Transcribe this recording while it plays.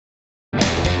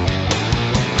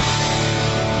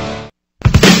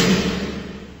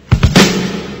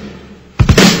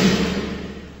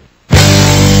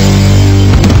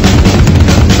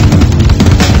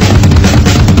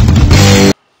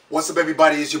up,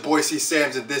 everybody? It's your boy C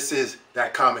Sam's, and this is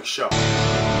That Comic Show.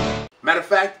 Matter of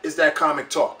fact, it's That Comic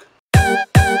Talk.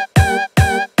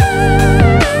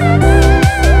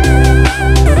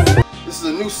 This is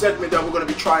a new segment that we're going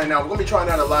to be trying out. We're going to be trying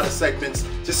out a lot of segments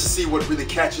just to see what really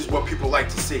catches what people like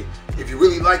to see. If you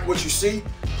really like what you see,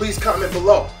 please comment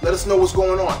below. Let us know what's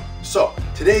going on. So,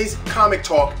 today's Comic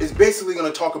Talk is basically going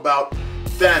to talk about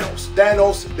Thanos.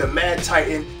 Thanos, the Mad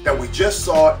Titan that we just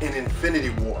saw in Infinity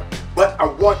War. But I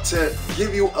want to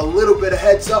give you a little bit of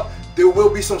heads up. There will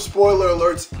be some spoiler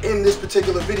alerts in this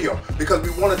particular video because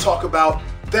we want to talk about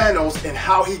Thanos and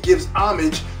how he gives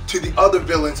homage to the other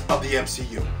villains of the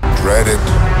MCU. Dread it.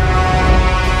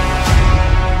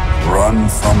 Run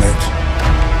from it.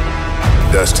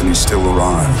 Destiny still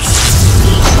arrives.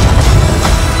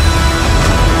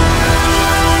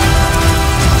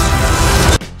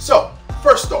 So,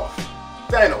 first off,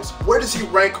 Thanos, where does he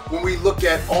rank when we look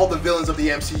at all the villains of the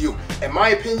MCU? In my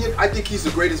opinion, I think he's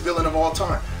the greatest villain of all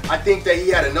time. I think that he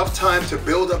had enough time to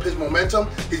build up his momentum.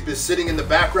 He's been sitting in the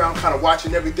background kind of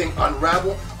watching everything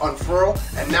unravel, unfurl,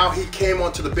 and now he came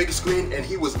onto the big screen and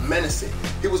he was menacing.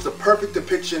 He was the perfect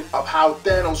depiction of how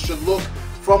Thanos should look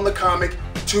from the comic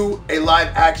to a live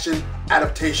action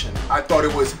adaptation. I thought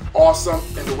it was awesome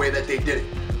in the way that they did it.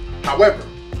 However,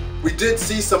 we did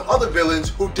see some other villains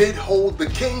who did hold the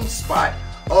king spot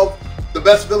of the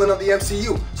best villain of the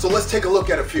MCU. So let's take a look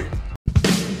at a few.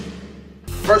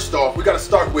 First off, we gotta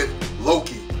start with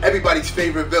Loki, everybody's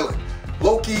favorite villain.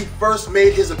 Loki first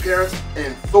made his appearance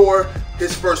in Thor,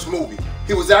 his first movie.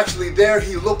 He was actually there,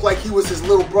 he looked like he was his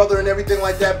little brother and everything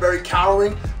like that, very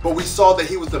cowering, but we saw that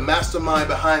he was the mastermind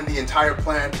behind the entire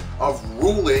plan of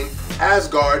ruling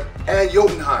Asgard and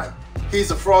Jotunheim.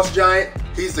 He's a frost giant,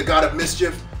 he's the god of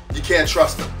mischief. You can't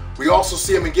trust him. We also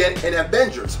see him again in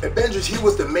Avengers. Avengers, he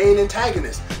was the main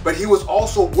antagonist, but he was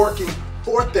also working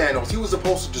for Thanos. He was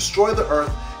supposed to destroy the Earth,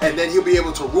 and then he'll be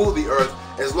able to rule the Earth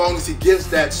as long as he gives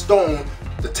that stone,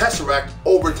 the Tesseract,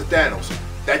 over to Thanos.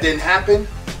 That didn't happen,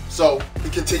 so he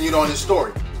continued on his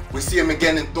story. We see him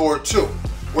again in Thor 2,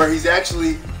 where he's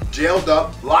actually jailed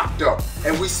up, locked up,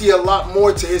 and we see a lot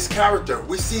more to his character.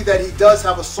 We see that he does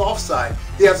have a soft side.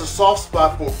 He has a soft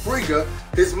spot for Frigga,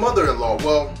 his mother-in-law.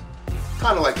 Well,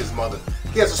 kind of like his mother.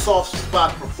 He has a soft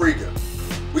spot for Frigga.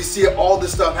 We see all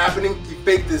this stuff happening. He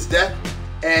faked his death,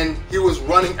 and he was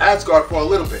running Asgard for a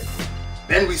little bit.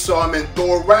 Then we saw him in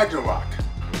Thor Ragnarok.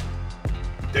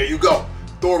 There you go.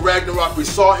 Thor Ragnarok, we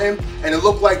saw him, and it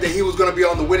looked like that he was going to be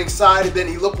on the winning side, and then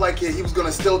he looked like he was going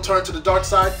to still turn to the dark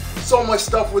side. So much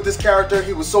stuff with this character,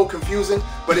 he was so confusing.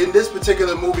 But in this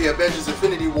particular movie, Avengers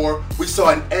Infinity War, we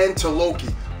saw an end to Loki.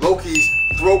 Loki's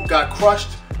throat got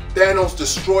crushed. Thanos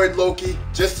destroyed Loki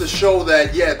just to show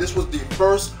that, yeah, this was the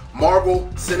first Marvel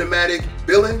cinematic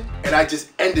villain, and I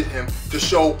just ended him to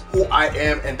show who I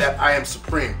am and that I am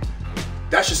supreme.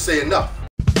 That should say enough.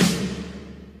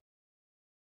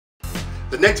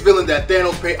 The next villain that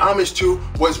Thanos paid homage to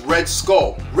was Red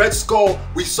Skull. Red Skull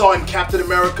we saw in Captain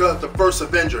America, the First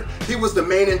Avenger. He was the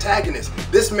main antagonist.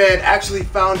 This man actually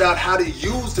found out how to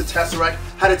use the Tesseract,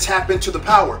 how to tap into the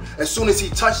power. As soon as he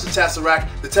touched the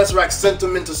Tesseract sent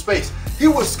him into space. He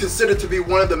was considered to be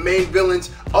one of the main villains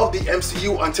of the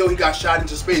MCU until he got shot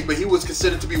into space, but he was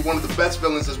considered to be one of the best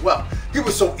villains as well. He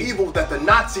was so evil that the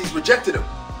Nazis rejected him.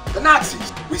 The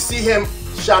Nazis. We see him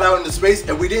shot out into space,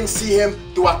 and we didn't see him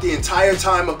throughout the entire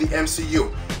time of the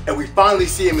MCU. And we finally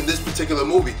see him in this particular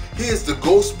movie. He is the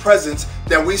ghost presence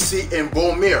that we see in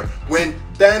Vormir. When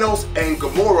Thanos and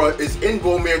Gamora is in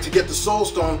Vormir to get the Soul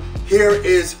Stone, here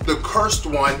is the cursed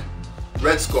one,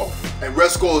 Red Skull. And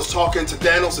Red Skull is talking to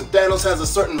Thanos, and Thanos has a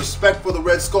certain respect for the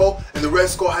Red Skull, and the Red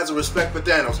Skull has a respect for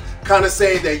Thanos. Kind of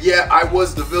saying that, yeah, I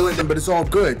was the villain, but it's all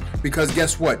good, because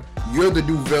guess what? You're the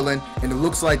new villain, and it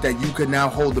looks like that you could now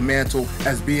hold the mantle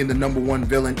as being the #1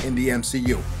 villain in the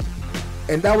MCU.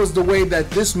 And that was the way that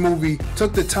this movie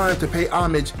took the time to pay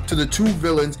homage to the two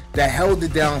villains that held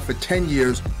it down for 10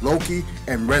 years, Loki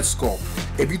and Red Skull.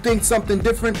 If you think something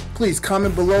different, please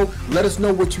comment below. Let us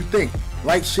know what you think.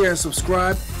 Like, share, and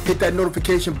subscribe. Hit that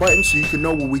notification button so you can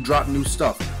know when we drop new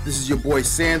stuff. This is your boy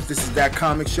Sam's. This is That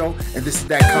Comic Show, and this is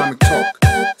That Comic Talk.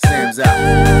 Sam's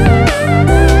out.